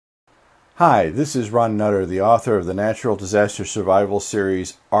Hi, this is Ron Nutter, the author of the Natural Disaster Survival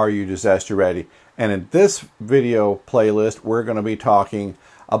series, Are You Disaster Ready? And in this video playlist, we're going to be talking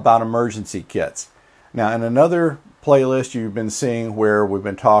about emergency kits. Now, in another playlist you've been seeing where we've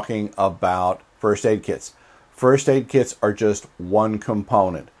been talking about first aid kits. First aid kits are just one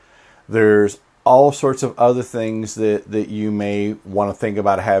component. There's all sorts of other things that you may want to think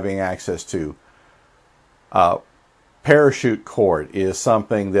about having access to. Parachute cord is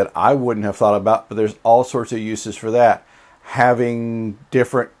something that I wouldn't have thought about, but there's all sorts of uses for that. Having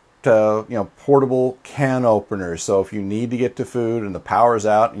different portable can openers, so if you need to get to food and the power's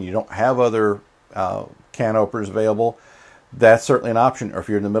out and you don't have other can openers available, that's certainly an option. Or if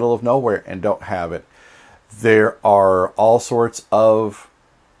you're in the middle of nowhere and don't have it, there are all sorts of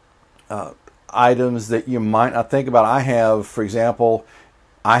items that you might not think about. I have, for example,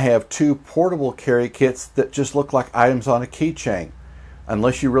 I have two portable carry kits that just look like items on a keychain.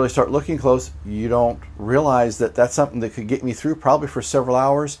 Unless you really start looking close, you don't realize that that's something that could get me through probably for several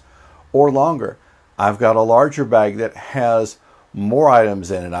hours or longer. I've got a larger bag that has more items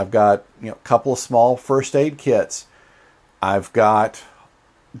in it. I've got a couple of small first aid kits. I've got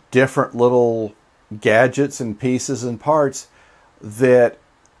different little gadgets and pieces and parts that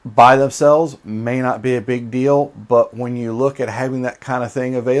by themselves may not be a big deal, but when you look at having that kind of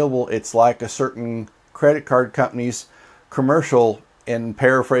thing available, it's like a certain credit card company's commercial, in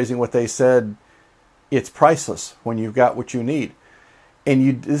paraphrasing what they said, it's priceless when you've got what you need.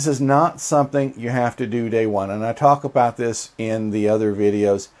 And this is not something you have to do day one, and I talk about this in the other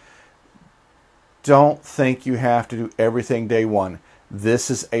videos. Don't think you have to do everything day one.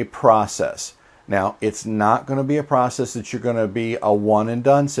 This is a process. Now, it's not going to be a process that you're going to be a one and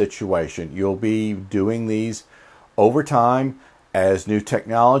done situation. You'll be doing these over time as new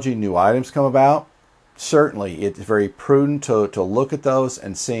technology, new items come about. Certainly, it's very prudent to look at those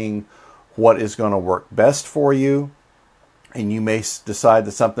and seeing what is going to work best for you. And you may decide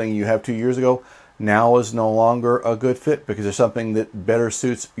that something you have 2 years ago now is no longer a good fit because there's something that better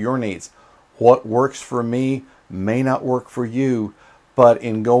suits your needs. What works for me may not work for you, but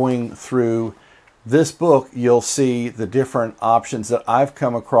in going through this book, you'll see the different options that I've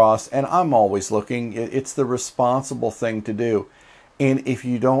come across, and I'm always looking. It's the responsible thing to do. And if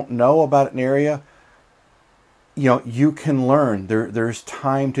you don't know about an area, you can learn. There's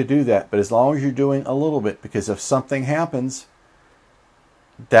time to do that, but as long as you're doing a little bit, because if something happens,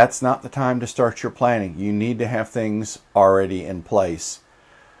 that's not the time to start your planning. You need to have things already in place.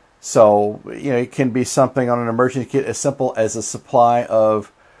 So, it can be something on an emergency kit as simple as a supply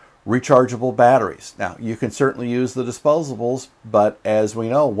of rechargeable batteries. Now, you can certainly use the disposables, but as we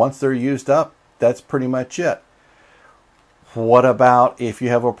know, once they're used up, that's pretty much it. What about if you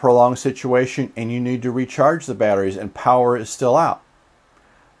have a prolonged situation and you need to recharge the batteries and power is still out?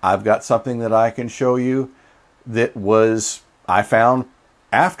 I've got something that I can show you that I found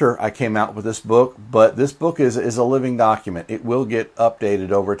after I came out with this book, but this book is a living document. It will get updated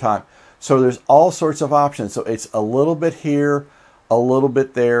over time. So there's all sorts of options. So it's a little bit here, a little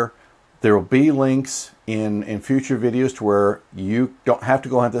bit there. There will be links in future videos to where you don't have to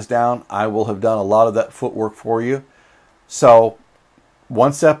go hunt this down. I will have done a lot of that footwork for you. So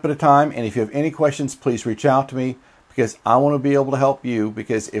one step at a time. And if you have any questions, please reach out to me because I want to be able to help you,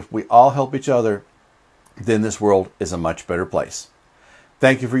 because if we all help each other, then this world is a much better place.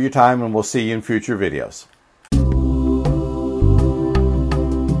 Thank you for your time, and we'll see you in future videos.